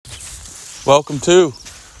Welcome to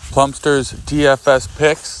Plumpster's DFS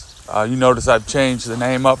Picks. You notice I've changed the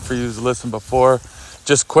name up for you to listen before.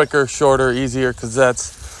 Just quicker, shorter, easier, because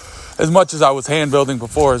that's as much as I was hand building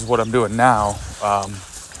before is what I'm doing now.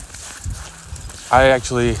 I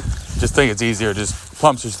actually just think it's easier. Just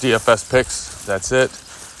Plumpster's DFS Picks. That's it.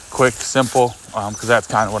 Quick, simple, because that's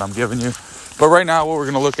kind of what I'm giving you. But right now, what we're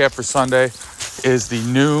going to look at for Sunday is the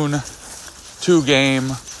noon 2-game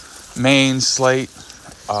main slate.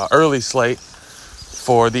 Early slate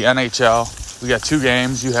for the NHL. We got 2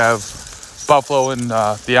 games. You have Buffalo and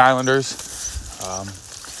the Islanders,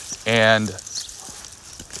 and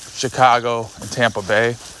Chicago and Tampa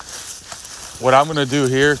Bay. What I'm going to do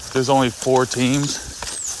here, there's only 4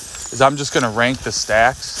 teams, is I'm just going to rank the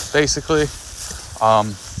stacks, basically,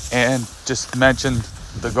 and just mention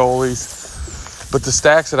the goalies. But the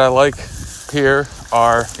stacks that I like here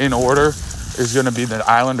are in order. Is going to be the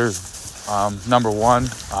Islanders number 1.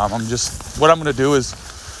 What I'm going to do is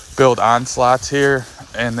build onslaughts here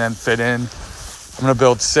and then fit in. I'm going to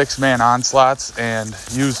build 6-man onslaughts and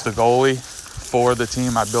use the goalie for the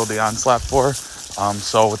team I build the onslaught for.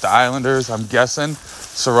 So with the Islanders, I'm guessing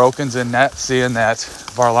Sorokin's in net, seeing that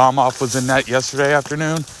Varlamov was in net yesterday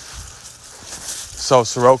afternoon. So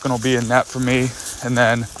Sorokin will be in net for me. And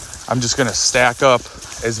then I'm just going to stack up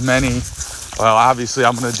as many. Well, obviously,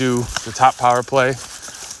 I'm going to do the top power play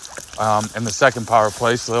and the second power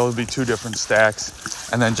play, so there'll be 2 different stacks.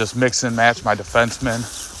 And then just mix and match my defensemen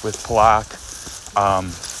with Polak,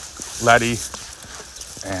 Leddy,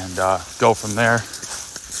 and go from there.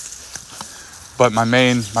 But my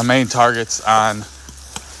main targets on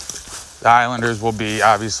the Islanders will be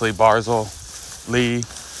obviously Barzal, Lee,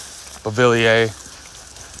 Beauvillier,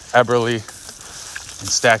 Eberle, and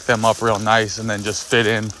stack them up real nice, and then just fit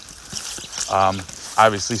in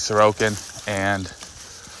obviously Sorokin and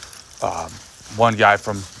one guy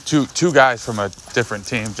from two guys from a different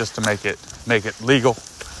team, just to make it legal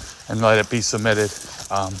and let it be submitted.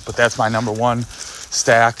 But that's my number 1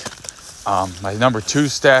 stack. My number 2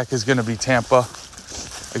 stack is going to be Tampa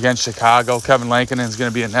against Chicago. Kevin Lankinen is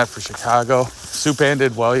going to be in net for Chicago. Subban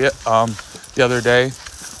did well the other day,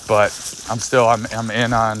 but I'm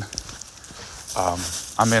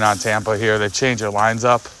in on Tampa here. They changed their lines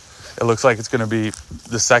up. It looks like it's going to be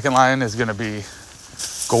the second line is going to be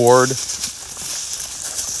Gord,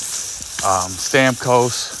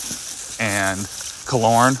 Stamkos, and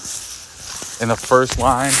Killorn. In the first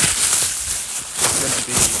line, it's going to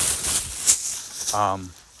be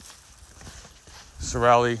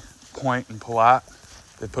Cirelli, Point, and Palat.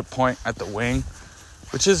 They put Point at the wing,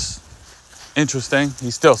 which is interesting.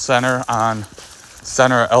 He's still center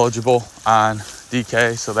eligible on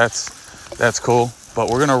DK, so that's cool. But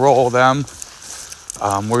we're going to roll them.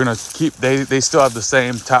 We're going to keep, they still have the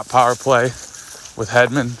same top power play with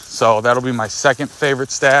Hedman. So that'll be my second favorite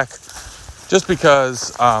stack. Just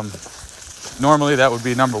because normally that would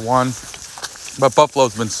be number 1. But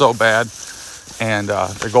Buffalo's been so bad and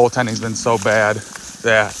their goaltending's been so bad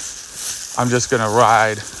that I'm just going to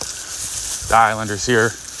ride the Islanders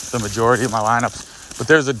here, the majority of my lineups. But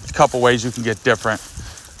there's a couple ways you can get different.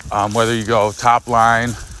 Whether you go top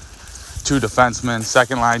line, 2 defensemen,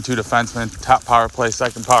 second line, 2 defensemen, top power play,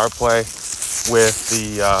 second power play with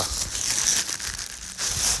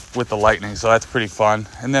the Lightning. So that's pretty fun.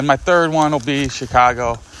 And then my third one will be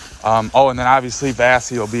Chicago. And then obviously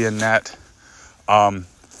Vasi will be in net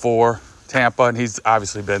for Tampa, and he's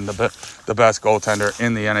obviously been the best goaltender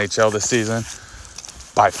in the NHL this season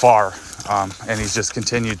by far. And he's just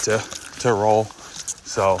continued to roll.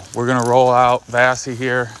 So we're gonna roll out Vasi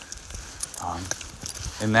here.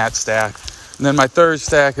 In that stack. And then my third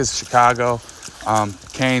stack is Chicago.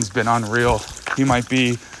 Kane's been unreal. He might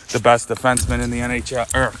be the best defenseman in the NHL,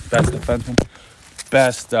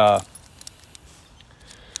 best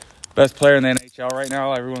player in the NHL right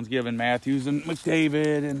now. Everyone's giving Matthews and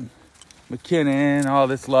McDavid and McKinnon all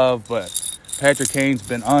this love, but Patrick Kane's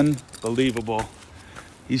been unbelievable.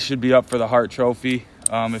 He should be up for the Hart Trophy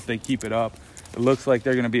if they keep it up. It looks like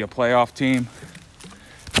they're going to be a playoff team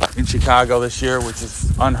in Chicago this year, which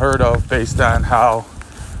is unheard of based on how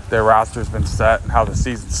their roster's been set and how the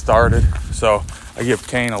season started. So I give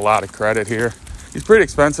Kane a lot of credit here. He's pretty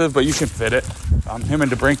expensive, but you can fit it. Him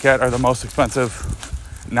and DeBrincat are the most expensive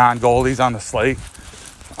non-goalies on the slate.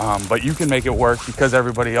 But you can make it work because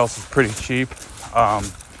everybody else is pretty cheap.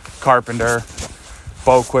 Carpenter,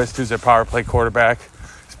 Boquist, who's their power play quarterback.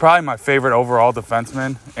 He's probably my favorite overall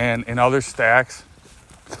defenseman. And in other stacks,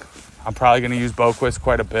 I'm probably going to use Boquist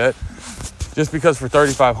quite a bit. Just because for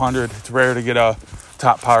 $3,500, it's rare to get a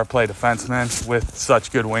top power play defenseman with such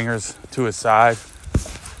good wingers to his side.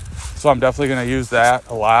 So I'm definitely going to use that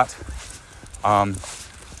a lot. And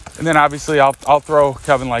then obviously I'll throw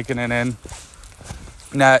Kevin Lankinen in.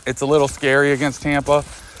 Now, it's a little scary against Tampa.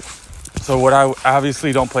 So what I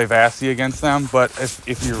obviously don't play Vasi against them, but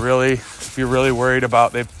if you're really worried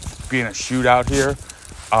about it being a shootout here,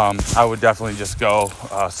 I would definitely just go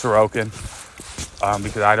Sorokin,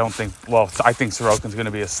 because I think Sorokin's going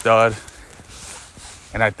to be a stud,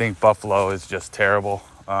 and I think Buffalo is just terrible.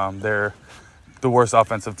 They're the worst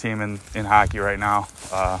offensive team in hockey right now.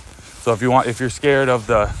 So if you're scared of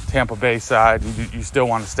the Tampa Bay side, you still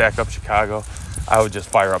want to stack up Chicago, I would just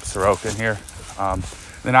fire up Sorokin here.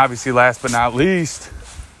 Then obviously, last but not least,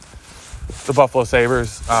 the Buffalo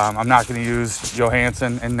Sabres. I'm not going to use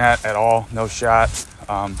Johansson in net at all. No shot.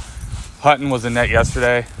 Hutton was in net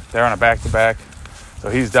yesterday. They're on a back-to-back, so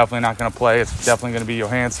he's definitely not going to play. It's definitely going to be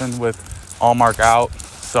Johansson with Allmark out.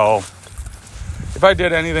 So if I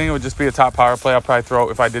did anything, it would just be a top power play. I'll probably throw,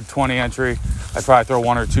 if I did 20 entry, I'd probably throw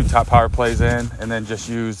 1 or 2 top power plays in, and then just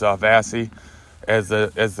use Vasi as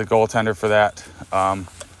the goaltender for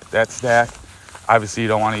that stack. Obviously, you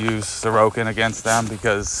don't want to use Sorokin against them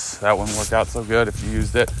because that wouldn't work out so good if you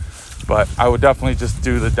used it. But I would definitely just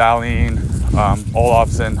do the Dahlin,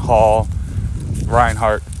 Olofsson, Hall,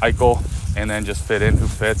 Reinhart, Eichel, and then just fit in who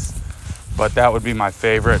fits. But that would be my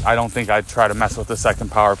favorite. I don't think I'd try to mess with the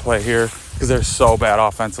second power play here because they're so bad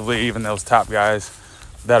offensively. Even those top guys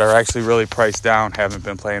that are actually really priced down haven't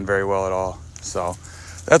been playing very well at all. So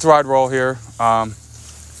that's where I'd roll here.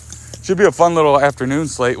 Should be a fun little afternoon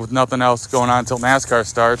slate with nothing else going on until NASCAR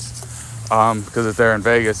starts, because it's there in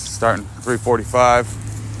Vegas, starting 3:45.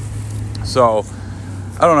 So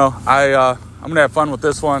I don't know. I'm gonna have fun with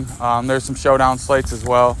this one. There's some showdown slates as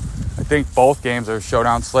well. I think both games are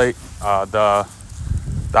showdown slate. The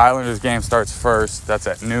Islanders game starts first. That's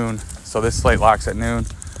at noon. So this slate locks at noon.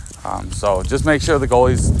 So just make sure the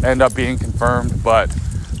goalies end up being confirmed. But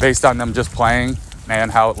based on them just playing and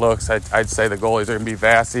how it looks, I'd say the goalies are going to be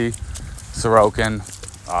Vasi, Sorokin,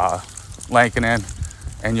 Lankinen,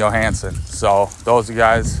 and Johansson. So those are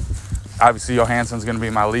guys. Obviously, Johansson's going to be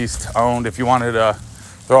my least owned. If you wanted to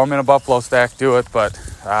throw him in a Buffalo stack, do it. But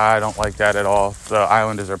I don't like that at all. The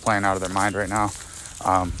Islanders are playing out of their mind right now.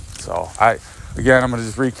 I'm going to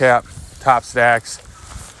just recap top stacks.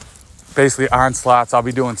 Basically, onslaughts. I'll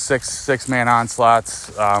be doing six-man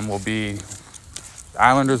onslaughts. Will be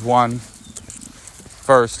Islanders 1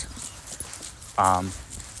 first,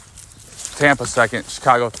 Tampa second,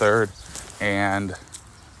 Chicago third, and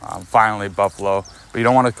finally Buffalo. But you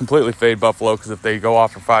don't want to completely fade Buffalo because if they go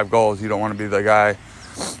off for 5 goals, you don't want to be the guy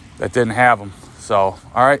that didn't have them. So,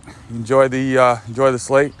 all right, enjoy the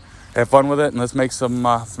slate, have fun with it, and let's make some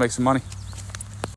money.